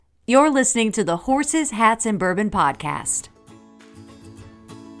You're listening to the Horses, Hats, and Bourbon podcast.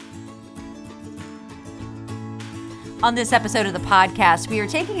 On this episode of the podcast, we are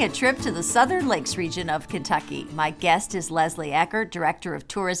taking a trip to the Southern Lakes region of Kentucky. My guest is Leslie Eckert, Director of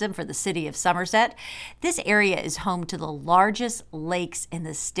Tourism for the city of Somerset. This area is home to the largest lakes in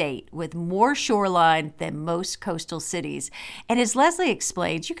the state, with more shoreline than most coastal cities. And as Leslie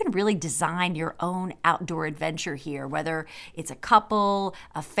explains, you can really design your own outdoor adventure here, whether it's a couple,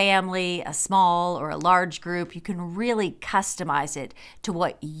 a family, a small or a large group. You can really customize it to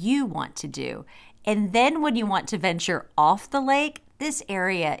what you want to do. And then when you want to venture off the lake, this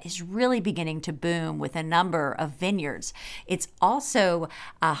area is really beginning to boom with a number of vineyards. It's also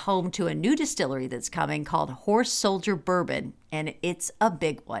home to a new distillery that's coming called Horse Soldier Bourbon, and it's a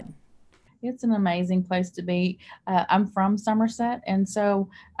big one. It's an amazing place to be. I'm from Somerset, and so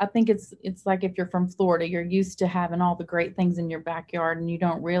I think it's like if you're from Florida, you're used to having all the great things in your backyard, and you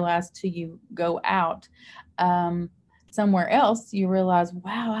don't realize till you go out somewhere else, you realize,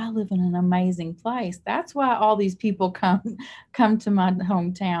 wow, I live in an amazing place. That's why all these people come to my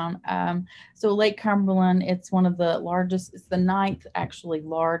hometown. So Lake Cumberland, it's one of the largest, it's the ninth actually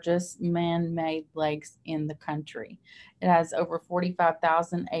largest man-made lakes in the country. It has over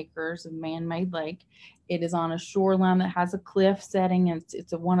 45,000 acres of man-made lake. It is on a shoreline that has a cliff setting, and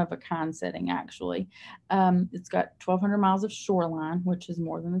it's a one-of-a-kind setting, actually. It's got 1,200 miles of shoreline, which is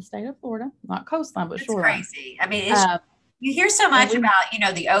more than the state of Florida. Not coastline, but shoreline. It's crazy. I mean, you hear so much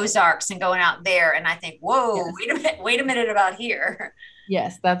about, the Ozarks and going out there, and I think, whoa, yes. wait a minute about here.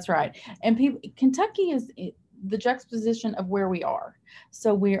 Yes, that's right. And Kentucky is the juxtaposition of where we are.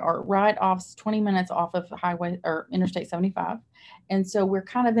 So we are right off 20 minutes off of highway or Interstate 75. And so we're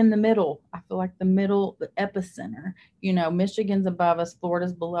kind of in the middle. I feel like the epicenter, Michigan's above us,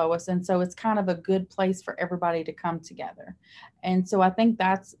 Florida's below us. And so it's kind of a good place for everybody to come together. And so I think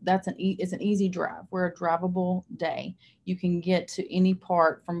it's an easy drive. We're a drivable day. You can get to any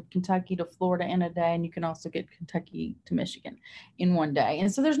part from Kentucky to Florida in a day, and you can also get Kentucky to Michigan in one day.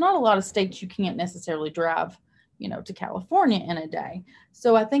 And so there's not a lot of states you can't necessarily drive to California in a day.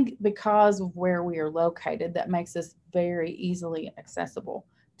 So I think because of where we are located, that makes us very easily accessible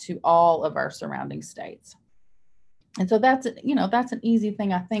to all of our surrounding states. And so that's an easy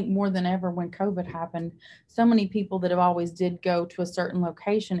thing. I think more than ever when COVID happened, so many people that have always did go to a certain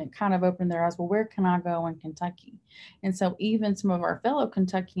location, it kind of opened their eyes. Well, where can I go in Kentucky? And so even some of our fellow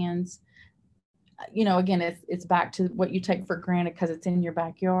Kentuckians, again, it's back to what you take for granted because it's in your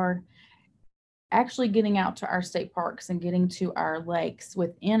backyard. Actually getting out to our state parks and getting to our lakes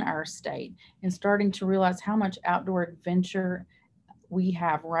within our state and starting to realize how much outdoor adventure we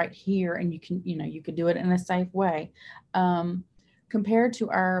have right here. And you could do it in a safe way. Compared to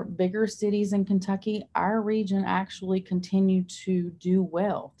our bigger cities in Kentucky, our region actually continued to do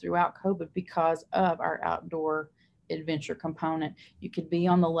well throughout COVID because of our outdoor adventure component. You could be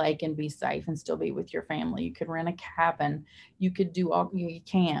on the lake and be safe and still be with your family. You could rent a cabin. You could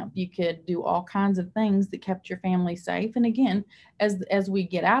camp. You could do all kinds of things that kept your family safe. And again, as we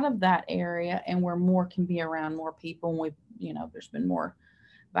get out of that area and where more can be around more people, and there's been more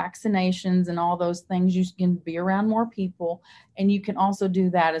vaccinations and all those things, you can be around more people, and you can also do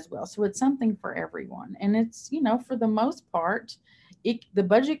that as well. So it's something for everyone. And it's, for the most part, the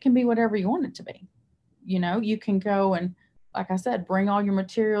budget can be whatever you want it to be. You can go and, like I said, bring all your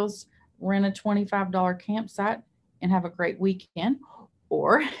materials, rent a $25 campsite and have a great weekend.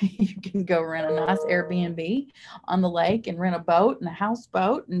 Or you can go rent a nice Airbnb on the lake and rent a boat and a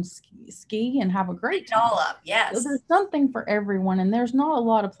houseboat and ski and have a great time. All up, yes. So there's something for everyone. And there's not a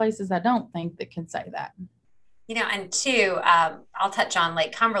lot of places, I don't think, that can say that. And two, I'll touch on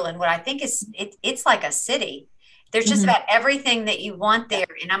Lake Cumberland. What I think is it's like a city. There's just about everything that you want there.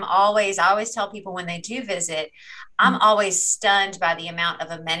 And I always tell people when they do visit, I'm always stunned by the amount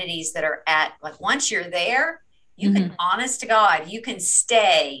of amenities that are once you're there, you can, honest to God, you can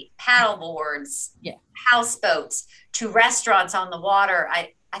stay paddle boards, houseboats, to restaurants on the water.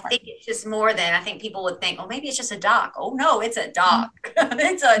 I think it's just more than, I think people would think, oh, maybe it's just a dock. Oh no, it's a dock.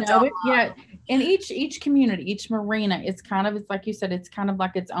 It's a dock. Yeah. And each community, each marina, it's like you said, it's kind of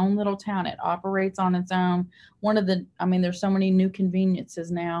like its own little town. It operates on its own. There's so many new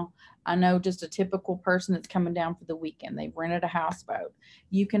conveniences now. I know just a typical person that's coming down for the weekend, they've rented a houseboat.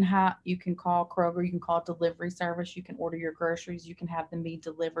 You can call Kroger, you can call delivery service, you can order your groceries, you can have them be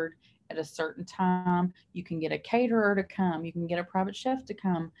delivered at a certain time. You can get a caterer to come, you can get a private chef to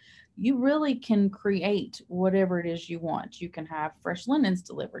come. You really can create whatever it is you want. You can have fresh linens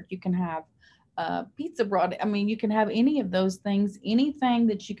delivered. You can have pizza bread. I mean, you can have any of those things. Anything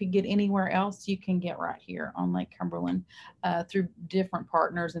that you could get anywhere else, you can get right here on Lake Cumberland through different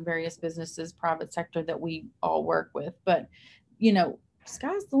partners and various businesses, private sector that we all work with. But,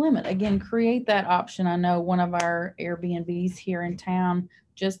 sky's the limit. Again, create that option. I know one of our Airbnbs here in town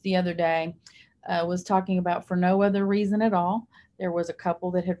just the other day was talking about, for no other reason at all, there was a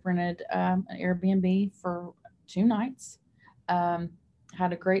couple that had rented an Airbnb for 2 nights.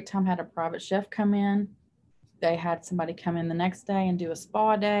 Had a great time, had a private chef come in. They had somebody come in the next day and do a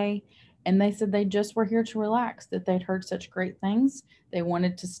spa day. And they said they just were here to relax, that they'd heard such great things. They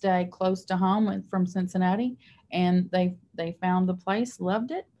wanted to stay close to home from Cincinnati, and they found the place,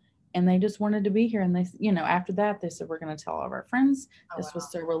 loved it, and they just wanted to be here. And they, after that, they said, we're going to tell all of our friends. This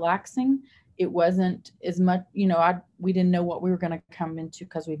was so relaxing. It wasn't as much, we didn't know what we were going to come into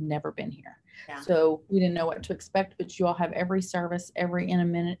because we've never been here. Yeah. So we didn't know what to expect, but you all have every service, every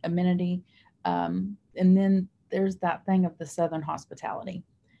amenity. And then there's that thing of the Southern hospitality.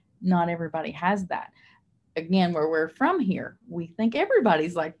 Not everybody has that. Again, where we're from here, we think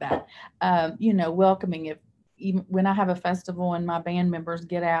everybody's like that. Welcoming. Even when I have a festival and my band members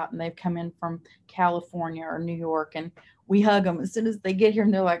get out and they've come in from California or New York, and we hug them as soon as they get here,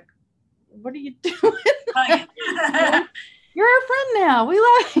 and they're like, what are you doing? You're our friend now. We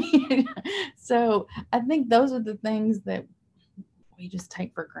love you. So I think those are the things that we just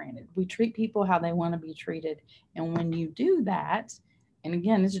take for granted. We treat people how they want to be treated. And when you do that, and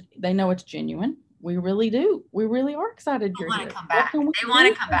again, they know it's genuine. We really do. We really are excited you're here. Come back. They want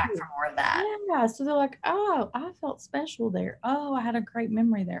to come back for more of that. Yeah. So they're like, oh, I felt special there. Oh, I had a great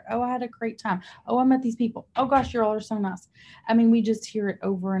memory there. Oh, I had a great time. Oh, I met these people. Oh gosh, you all are so nice. I mean, we just hear it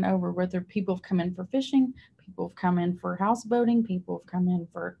over and over, whether people have come in for fishing, people have come in for houseboating, people have come in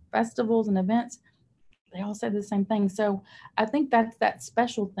for festivals and events. They all say the same thing. So I think that's that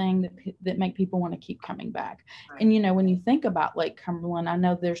special thing that make people want to keep coming back. Right. And, when you think about Lake Cumberland, I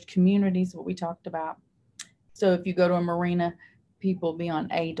know there's communities, what we talked about. So if you go to a marina, people be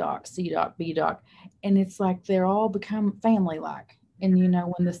on A dock, C dock, B dock, and it's like they're all become family-like. And,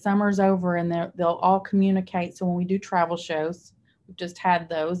 when the summer's over and they'll all communicate. So when we do travel shows, we've just had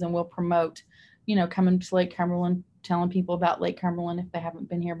those, and we'll promote, coming to Lake Cumberland, telling people about Lake Cumberland if they haven't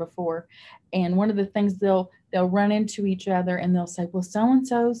been here before. And one of the things they'll run into each other and they'll say, well,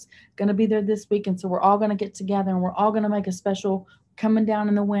 so-and-so's going to be there this week. And so we're all going to get together and we're all going to make a special coming down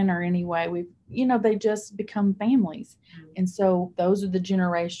in the winter anyway. They just become families. And so those are the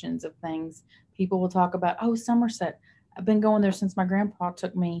generations of things people will talk about. Oh, Somerset. I've been going there since my grandpa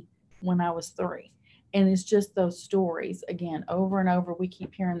took me when I was 3. And it's just those stories again, over and over. We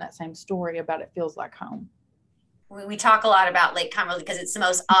keep hearing that same story about it feels like home. We talk a lot about Lake Cumberland because it's the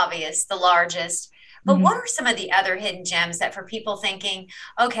most obvious, the largest. But what are some of the other hidden gems that for people thinking,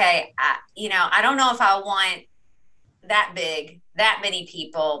 okay, I don't know if I want that big, that many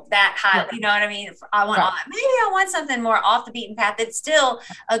people, that high, you know what I mean? I want maybe I want something more off the beaten path that's still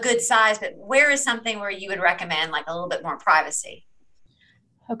a good size, but where is something where you would recommend like a little bit more privacy?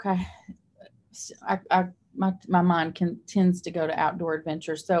 Okay. My mind tends to go to outdoor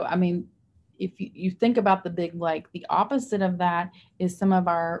adventure. So, I mean, if you think about the big lake, the opposite of that is some of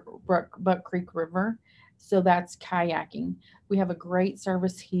our Buck Creek River. So that's kayaking. We have a great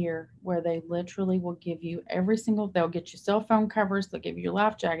service here where they literally will give you they'll get you cell phone covers. They'll give you your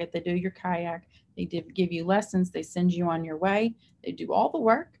life jacket. They do your kayak. They give you lessons. They send you on your way. They do all the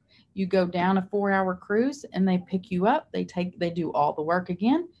work. You go down a 4-hour cruise and they pick you up. They do all the work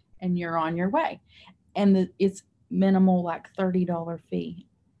again and you're on your way. And it's minimal, like $30 fee.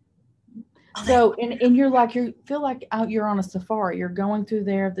 So, and you're like, you feel like you're on a safari. You're going through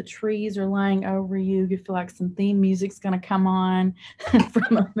there. The trees are laying over you. You feel like some theme music's going to come on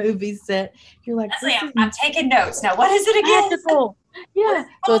from a movie set. You're like, I'm taking notes now. What is it again? Magical. Yeah.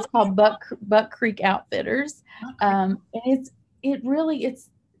 So it's called Buck Creek Outfitters. And it's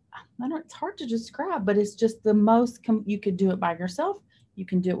hard to describe, but it's just the most, you could do it by yourself. You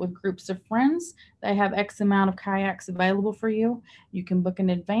can do it with groups of friends. They have X amount of kayaks available for you. You can book in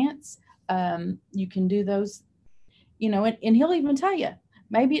advance. You can do those, and he'll even tell you,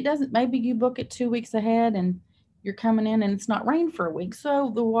 maybe you book it 2 weeks ahead and you're coming in and it's not rain for a week.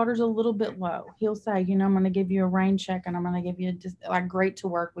 So the water's a little bit low. He'll say, I'm going to give you a rain check and I'm going to give you just like great to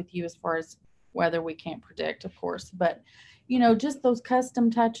work with you as far as weather we can't predict, of course, but just those custom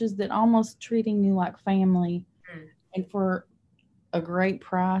touches that almost treating you like family and for a great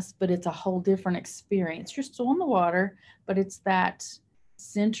price, but it's a whole different experience. You're still on the water, but it's that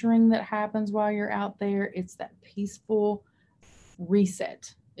centering that happens while you're out there. It's that peaceful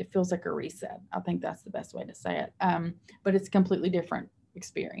reset. It feels like a reset. I think that's the best way to say it. But it's a completely different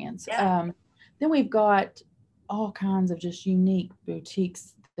experience. Yeah. Then we've got all kinds of just unique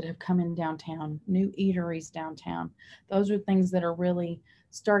boutiques that have come in downtown, new eateries downtown. Those are things that are really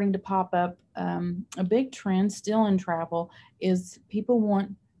starting to pop up. A big trend still in travel is people want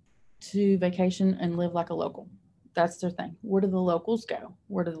to vacation and live like a local. That's their thing. Where do the locals go?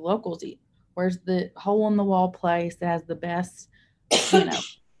 Where do the locals eat? Where's the hole in the wall place that has the best, you know,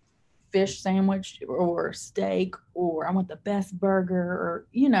 fish sandwich or steak, or I want the best burger, or,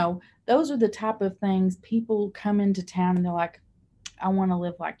 you know, those are the type of things people come into town and they're like, I want to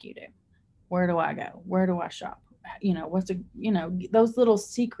live like you do. Where do I go? Where do I shop? You know, what's a, you know, those little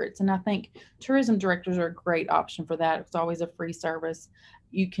secrets. And I think tourism directors are a great option for that. It's always a free service.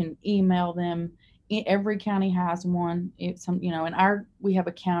 You can email them. Every county has one. It's some, you know, and we have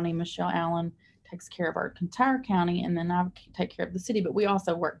a county, Michelle Allen takes care of our entire county, and then I take care of the city, but we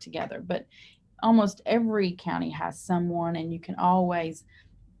also work together. But almost every county has someone, and you can always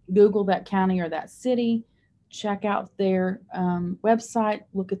Google that county or that city, check out their website,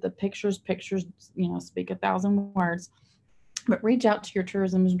 look at the pictures, you know, speak 1,000 words, but reach out to your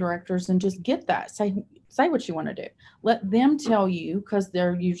tourism directors and just get that. Say what you want to do. Let them tell you, because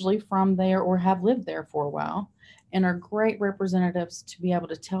they're usually from there or have lived there for a while and are great representatives to be able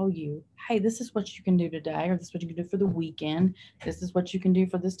to tell you, hey, this is what you can do today, or this is what you can do for the weekend. This is what you can do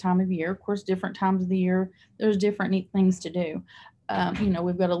for this time of year. Of course, different times of the year, there's different neat things to do. You know,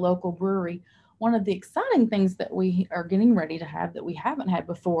 we've got a local brewery. One of the exciting things that we are getting ready to have that we haven't had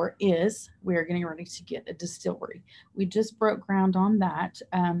before is we are getting ready to get a distillery. We just broke ground on that.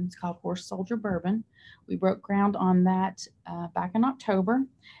 It's called Horse Soldier Bourbon. We broke ground on that back in October,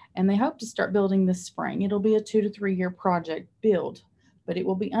 and they hope to start building this spring. It'll be a 2 to 3 year project build, but it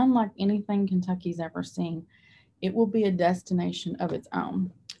will be unlike anything Kentucky's ever seen. It will be a destination of its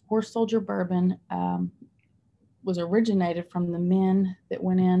own. Horse Soldier Bourbon was originated from the men that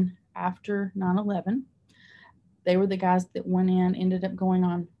went in after 9/11. They were the guys that went in, ended up going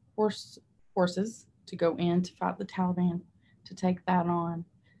on horses to go in to fight the Taliban, to take that on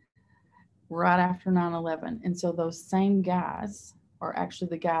right after 9/11. And so those same guys are actually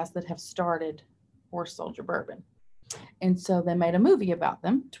the guys that have started Horse Soldier Bourbon. And so they made a movie about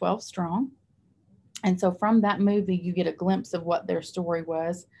them, 12 Strong. And so from that movie, you get a glimpse of what their story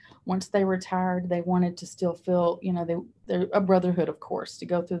was. Once they retired, they wanted to still feel, you know, they're a brotherhood, of course, to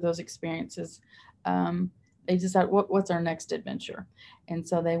go through those experiences. They decided, what's our next adventure? And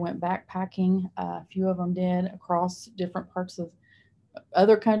so they went backpacking. A few of them did across different parts of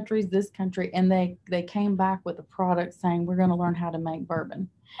other countries, this country, and they came back with a product saying, we're going to learn how to make bourbon.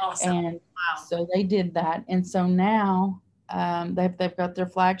 Awesome. And wow. So they did that. And so now they've got their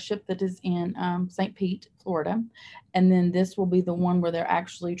flagship that is in St. Pete, Florida. And then this will be the one where they're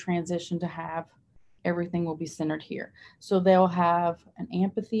actually transitioned to have everything will be centered here. So they'll have an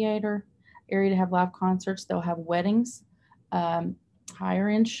amphitheater area to have live concerts. They'll have weddings, higher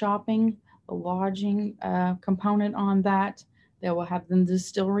end shopping, a lodging component on that. They will have the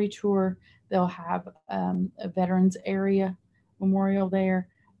distillery tour. They'll have a veterans area memorial there.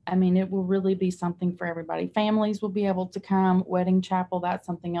 I mean, it will really be something for everybody. Families will be able to come. Wedding chapel, that's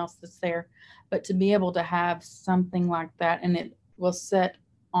something else that's there. But to be able to have something like that, and it will sit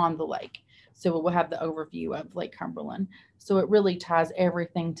on the lake. So it will have the overview of Lake Cumberland. So it really ties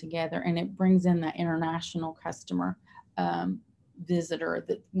everything together, and it brings in that international customer visitor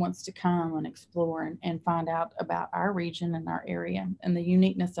that wants to come and explore and find out about our region and our area and the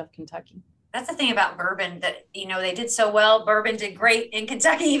uniqueness of Kentucky. That's the thing about bourbon that, you know, they did so well. Bourbon did great in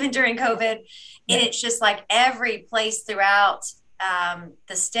Kentucky, even during COVID. Yeah. And it's just like every place throughout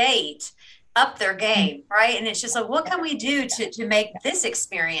the state up their game, right? And it's just like, what can we do to make this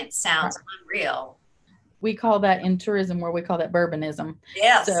experience sound unreal? We call that in tourism, where we call that bourbonism.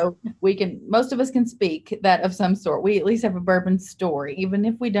 Yes. So most of us can speak that of some sort. We at least have a bourbon story, even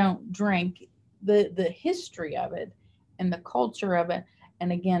if we don't drink. The history of it and the culture of it.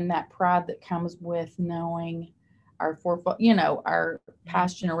 And again, that pride that comes with knowing our our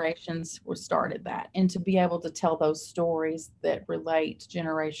past generations were started that, and to be able to tell those stories that relate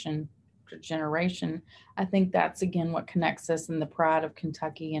generation to generation, I think that's again what connects us and the pride of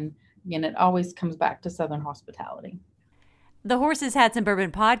Kentucky. And again, it always comes back to Southern hospitality. The Horses, Hats, and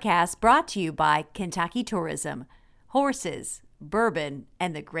Bourbon podcast brought to you by Kentucky Tourism. Horses, bourbon,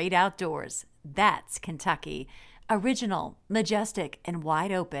 and the great outdoors. That's Kentucky. Original, majestic, and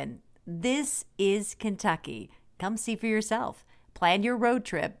wide open. This is Kentucky. Come see for yourself. Plan your road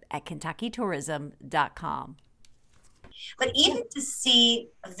trip at KentuckyTourism.com. But even to see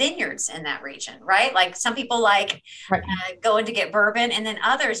vineyards in that region, right? Like some people going to get bourbon, and then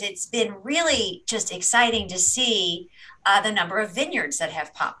others, it's been really just exciting to see the number of vineyards that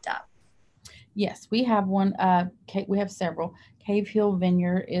have popped up. Yes, we have one. We have several. Cave Hill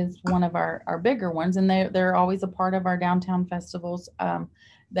Vineyard is one of our bigger ones, and they're always a part of our downtown festivals.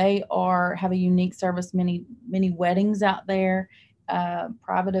 They have a unique service, many weddings out there,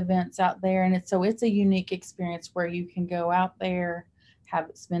 private events out there, and it's a unique experience where you can go out there,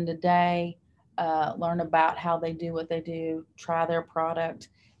 spend a day, learn about how they do what they do, try their product.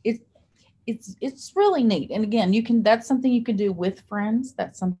 It's it's really neat. And again, that's something you could do with friends.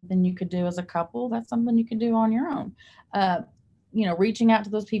 That's something you could do as a couple. That's something you could do on your own. Uh, reaching out to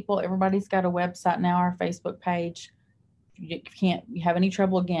those people. Everybody's got a website now, our Facebook page. You have any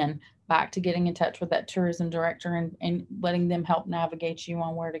trouble, again, back to getting in touch with that tourism director and letting them help navigate you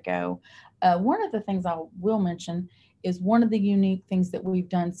on where to go. One of the things I will mention is one of the unique things that we've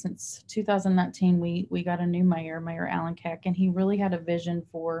done since 2019. We got a new Mayor Alan Keck, and he really had a vision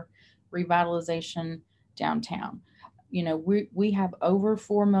for revitalization downtown. We have over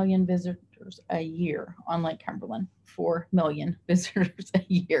 4 million visitors a year on Lake Cumberland. 4 million visitors a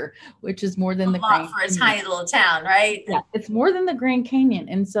year, which is more than a the lot for a tiny little town, right? Yeah, it's more than the Grand Canyon,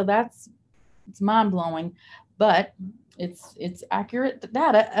 and so it's mind blowing, but it's accurate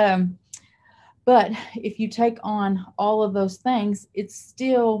data. But if you take on all of those things, it's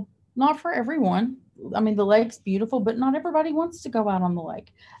still not for everyone. I mean, the lake's beautiful, but not everybody wants to go out on the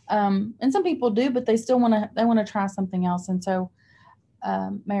lake. And some people do, but they still want to try something else. And so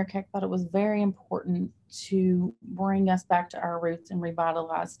Mayor Keck thought it was very important to bring us back to our roots and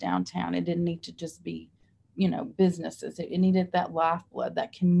revitalize downtown. It didn't need to just be, businesses. It needed that lifeblood,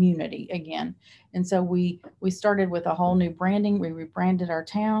 that community again. And so we started with a whole new branding. We rebranded our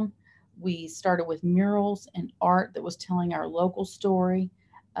town. We started with murals and art that was telling our local story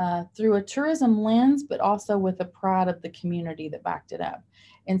through a tourism lens, but also with the pride of the community that backed it up.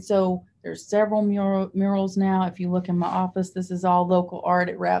 And so there's several murals now. If you look in my office, this is all local art.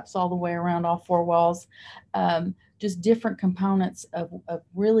 It wraps all the way around all four walls. Just different components of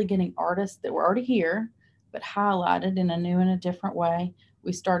really getting artists that were already here, but highlighted in a new and a different way.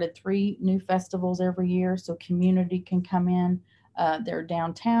 We started 3 new festivals every year so community can come in. They're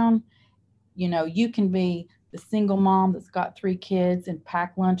downtown. You can be the single mom that's got 3 kids and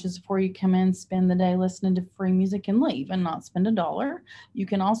pack lunches before you come in, spend the day listening to free music and leave and not spend $1. You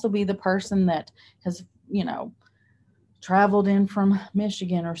can also be the person that has, traveled in from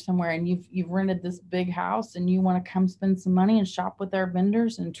Michigan or somewhere, and you've rented this big house and you want to come spend some money and shop with our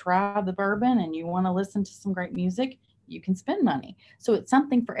vendors and try the bourbon, and you want to listen to some great music. You can spend money. So it's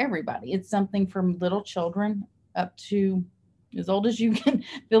something for everybody. It's something from little children up to as old as you can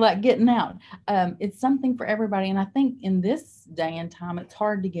feel like getting out. It's something for everybody. And I think in this day and time, it's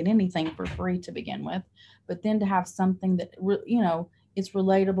hard to get anything for free to begin with, but then to have something that, it's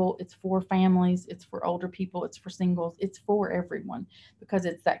relatable, it's for families, it's for older people, it's for singles, it's for everyone, because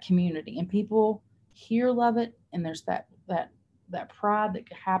it's that community, and people here love it. And there's that pride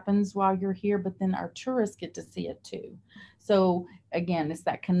that happens while you're here, but then our tourists get to see it too. So again, it's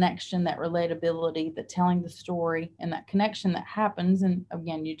that connection, that relatability, that telling the story, and that connection that happens. And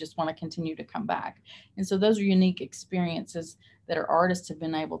again, you just want to continue to come back. And so those are unique experiences that our artists have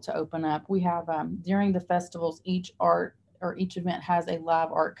been able to open up. We have during the festivals, each event has a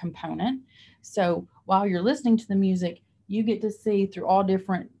live art component. So while you're listening to the music, you get to see through all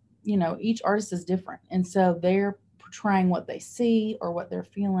different, each artist is different. And so they're portraying what they see or what they're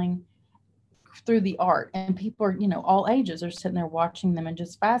feeling through the art. And people are, all ages are sitting there watching them and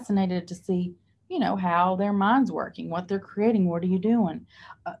just fascinated to see, how their mind's working, what they're creating. What are you doing?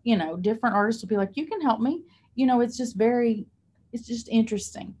 Different artists will be like, you can help me. It's just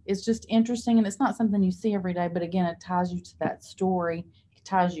interesting. It's just interesting. And it's not something you see every day, but again, it ties you to that story. It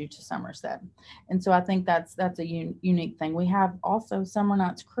ties you to Somerset. And so I think that's a unique thing. We have also Summer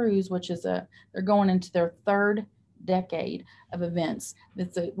Nights Cruise, which is they're going into their 3rd decade of events. They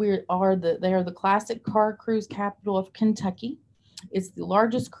are the classic car cruise capital of Kentucky. It's the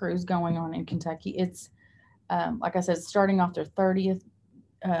largest cruise going on in Kentucky. It's like I said, starting off their 30th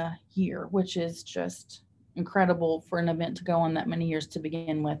year, which is just incredible for an event to go on that many years to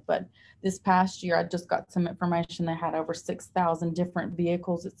begin with. But this past year, I just got some information. They had over 6,000 different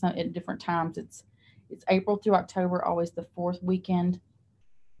vehicles at different times. It's April through October, always the 4th weekend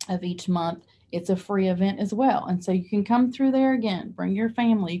of each month. It's a free event as well. And so you can come through there again, bring your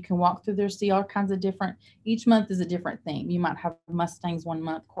family. You can walk through there, see all kinds of each month is a different theme. You might have Mustangs one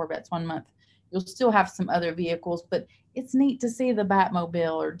month, Corvettes one month. You'll still have some other vehicles, but it's neat to see the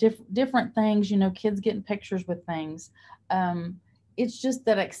Batmobile or different things, kids getting pictures with things. It's just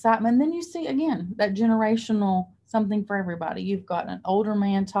that excitement. And then you see, again, that generational something for everybody. You've got an older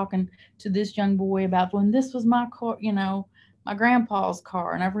man talking to this young boy about when this was my car, my grandpa's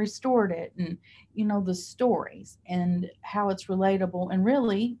car and I've restored it, and the stories and how it's relatable. And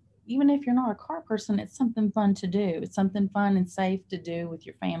really, even if you're not a car person, it's something fun to do. It's something fun and safe to do with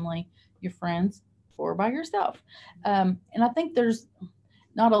your family, your friends, or by yourself. And I think there's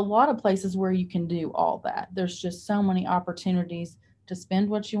not a lot of places where you can do all that. There's just so many opportunities to spend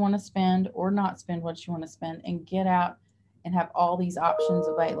what you want to spend or not spend what you want to spend and get out and have all these options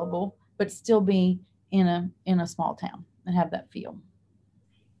available, but still be in a small town and have that feel.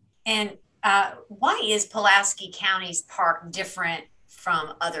 And why is Pulaski County's park different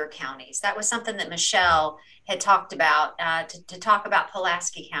from other counties? That was something that Michelle had talked about to talk about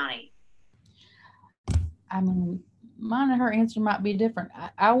Pulaski County. I mean, mine and her answer might be different.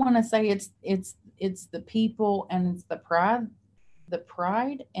 I want to say it's the people, and it's the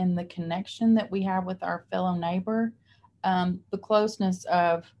pride and the connection that we have with our fellow neighbor. The closeness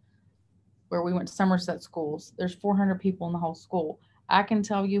of where we went to Somerset schools. There's 400 people in the whole school. I can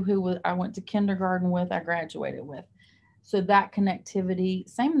tell you who I went to kindergarten with, I graduated with. So that connectivity,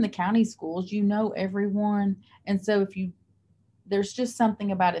 same in the county schools, everyone. And so there's just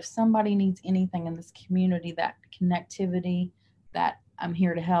something about if somebody needs anything in this community, that connectivity, that I'm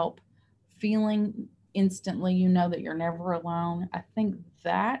here to help, feeling instantly, that you're never alone. I think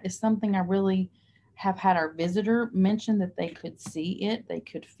that is something I really have had our visitor mention, that they could see it, they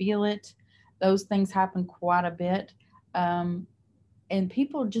could feel it. Those things happen quite a bit. And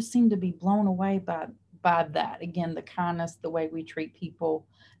people just seem to be blown away by that. Again, the kindness, the way we treat people,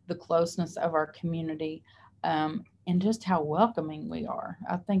 the closeness of our community, and just how welcoming we are.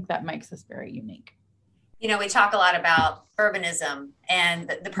 I think that makes us very unique. We talk a lot about urbanism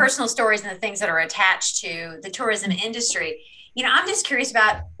and the personal stories and the things that are attached to the tourism industry. I'm just curious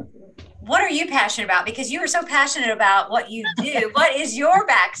about, what are you passionate about? Because you are so passionate about what you do. What is your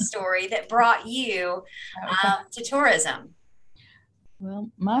backstory that brought you to tourism?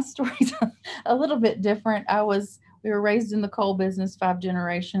 Well, my story's a little bit different. We were raised in the coal business, 5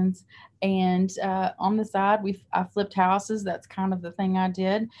 generations. And on the side, I flipped houses. That's kind of the thing I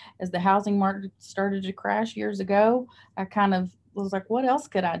did. As the housing market started to crash years ago, I kind of was like, what else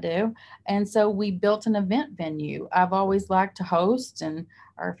could I do? And so we built an event venue. I've always liked to host, and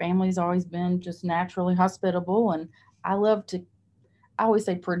our family's always been just naturally hospitable. And I always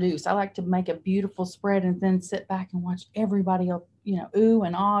say produce. I like to make a beautiful spread and then sit back and watch everybody else, ooh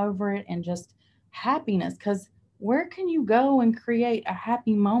and ah over it, and just happiness. Because where can you go and create a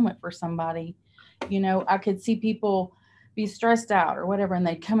happy moment for somebody? I could see people be stressed out or whatever, and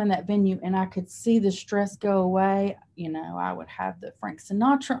they'd come in that venue and I could see the stress go away. I would have the Frank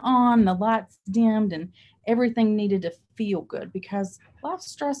Sinatra on, the lights dimmed, and everything needed to feel good because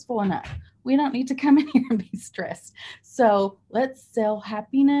life's stressful enough. We don't need to come in here and be stressed. So let's sell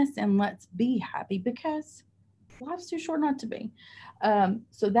happiness and let's be happy, because life's too short not to be.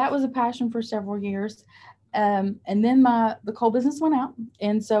 So that was a passion for several years. And then the coal business went out,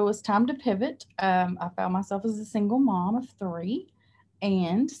 and so it was time to pivot. I found myself as a single mom of 3,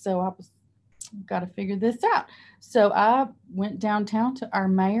 and so I was got to figure this out. So I went downtown to our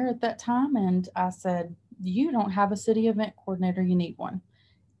mayor at that time, and I said, "You don't have a city event coordinator. You need one."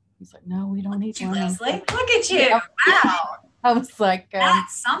 He's like, "No, we don't need one." Leslie, look at you! Yeah. Wow. I was like,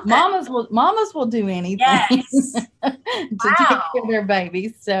 that's something. Mamas will do anything yes. to take care of their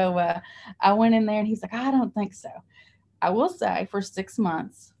babies. So I went in there, and he's like, "I don't think so." I will say, for 6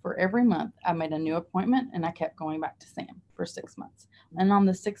 months, for every month, I made a new appointment, and I kept going back to Sam for 6 months. And on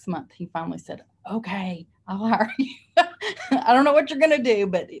the 6th month, he finally said, "Okay, I'll hire you. I don't know what you're going to do,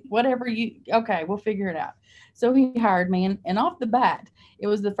 but whatever okay, we'll figure it out." So he hired me, and off the bat, it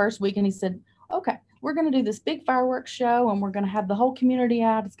was the first week, and he said, "Okay, we're going to do this big fireworks show, and we're going to have the whole community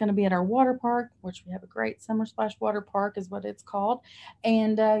out. It's going to be at our water park," which we have a great Summer Splash Water Park is what it's called.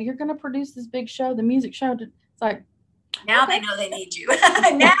 "And you're going to produce this big show, the music show." It's like, now okay. They know they need you.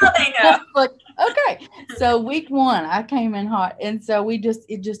 Now they know. Like, okay. So week 1, I came in hot. And so it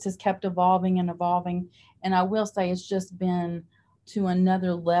just has kept evolving and evolving. And I will say it's just been to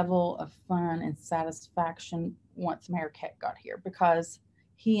another level of fun and satisfaction once Mayor Keck got here, because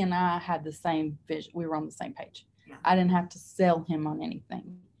he and I had the same vision. We were on the same page. Yeah. I didn't have to sell him on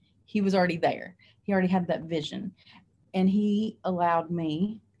anything. He was already there. He already had that vision. And he allowed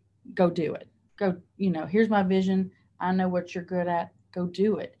me, go do it. Go, here's my vision. I know what you're good at. Go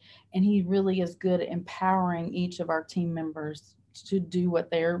do it. And he really is good at empowering each of our team members to do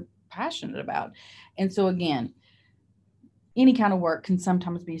what they're passionate about. And so again, any kind of work can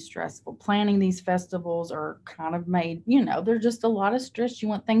sometimes be stressful. Planning these festivals are kind of made, there's just a lot of stress. You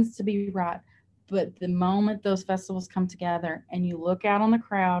want things to be right. But the moment those festivals come together and you look out on the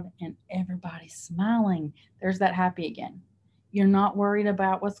crowd and everybody's smiling, there's that happy again. You're not worried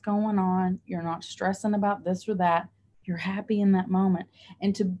about what's going on. You're not stressing about this or that. You're happy in that moment.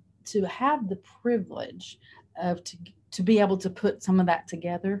 And to have the privilege of to be able to put some of that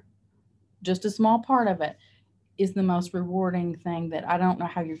together, just a small part of it, is the most rewarding thing that I don't know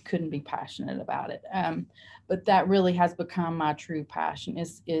how you couldn't be passionate about it. But that really has become my true passion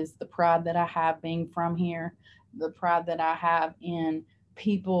is the pride that I have being from here, the pride that I have in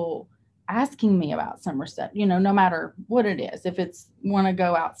people asking me about Somerset, no matter what it is. If it's want to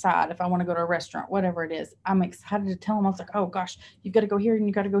go outside, if I want to go to a restaurant, whatever it is, I'm excited to tell them. I was like, oh gosh, you've got to go here and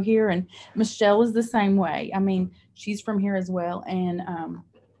you got to go here. And Michelle is the same way. I mean, she's from here as well. And,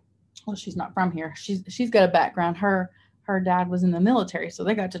 well, she's not from here. She's got a background. Her dad was in the military, so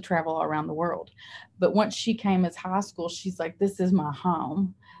they got to travel all around the world. But once she came as high school, she's like, this is my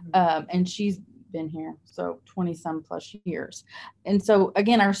home. And she's been here, so 20 some plus years. And so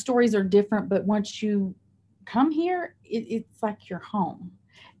again, our stories are different, but once you come here, it's like your home.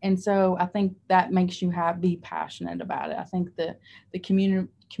 And so I think that makes you be passionate about it. I think the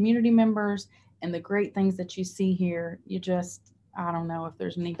community members and the great things that you see here, I don't know if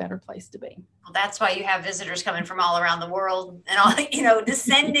there's any better place to be. Well, that's why you have visitors coming from all around the world and all,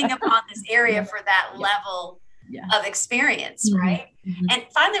 descending upon this area for that level of experience, right? Mm-hmm. And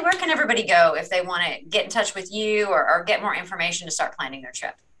finally, where can everybody go if they want to get in touch with you or get more information to start planning their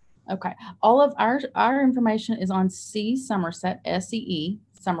trip? Okay. All of our information is on See Somerset, SEE,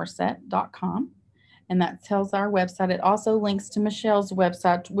 Somerset.com. And that tells our website. It also links to Michelle's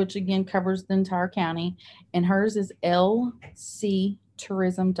website, which again covers the entire county. And hers is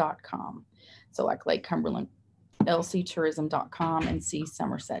lctourism.com. So like Lake Cumberland, lctourism.com and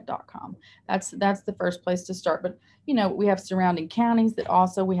csomerset.com. That's the first place to start. But, we have surrounding counties that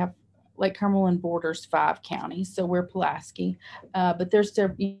also we have. Lake Cumberland borders 5 counties. So we're Pulaski. But there's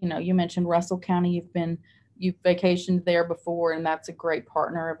still, you mentioned Russell County. You've vacationed there before, and that's a great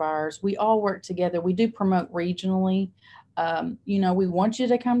partner of ours. We all work together. We do promote regionally. We want you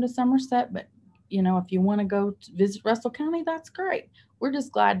to come to Somerset, but, if you want to go to visit Russell County, that's great. We're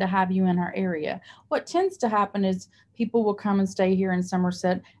just glad to have you in our area. What tends to happen is people will come and stay here in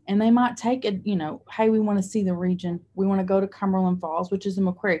Somerset, and they might take it, hey, we want to see the region. We want to go to Cumberland Falls, which is in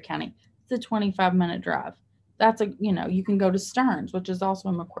Macquarie County. It's a 25-minute drive. That's you can go to Stearns, which is also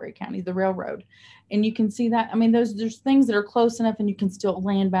in Macquarie County, the railroad. And you can see that. I mean, there's things that are close enough and you can still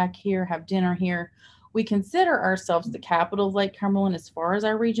land back here, have dinner here. We consider ourselves the capital of Lake Cumberland as far as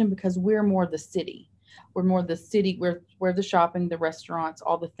our region because we're more the city. We're more the city where the shopping, the restaurants,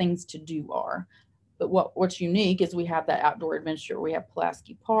 all the things to do are. But what's unique is we have that outdoor adventure. We have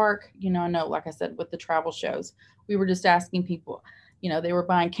Pulaski Park. I know, like I said, with the travel shows, we were just asking people, they were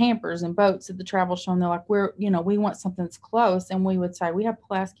buying campers and boats at the travel show, and they're like, we want something that's close. And we would say, we have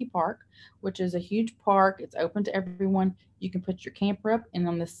Pulaski Park, which is a huge park. It's open to everyone. You can put your camper up, and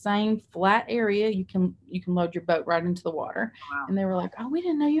on the same flat area, you can load your boat right into the water. Wow. And they were like, oh, we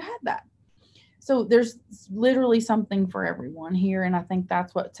didn't know you had that. So there's literally something for everyone here. And I think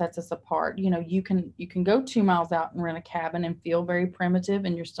that's what sets us apart. You can go 2 miles out and rent a cabin and feel very primitive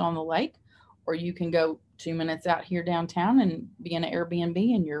and you're still on the lake, or you can go 2 minutes out here downtown and be in an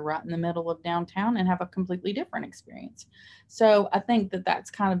Airbnb and you're right in the middle of downtown and have a completely different experience. So I think that that's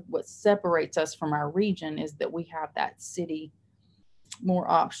kind of what separates us from our region is that we have that city, more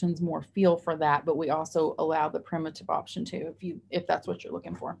options, more feel for that, but we also allow the primitive option too, if that's what you're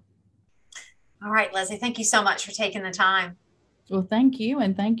looking for. All right, Leslie, thank you so much for taking the time. Well, thank you.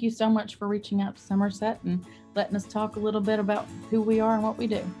 And thank you so much for reaching out to Somerset and letting us talk a little bit about who we are and what we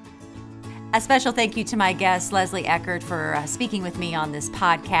do. A special thank you to my guest, Leslie Eckert, for speaking with me on this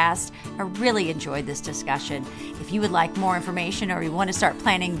podcast. I really enjoyed this discussion. If you would like more information or you want to start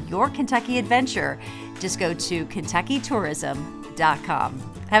planning your Kentucky adventure, just go to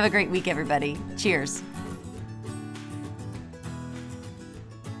KentuckyTourism.com. Have a great week, everybody. Cheers.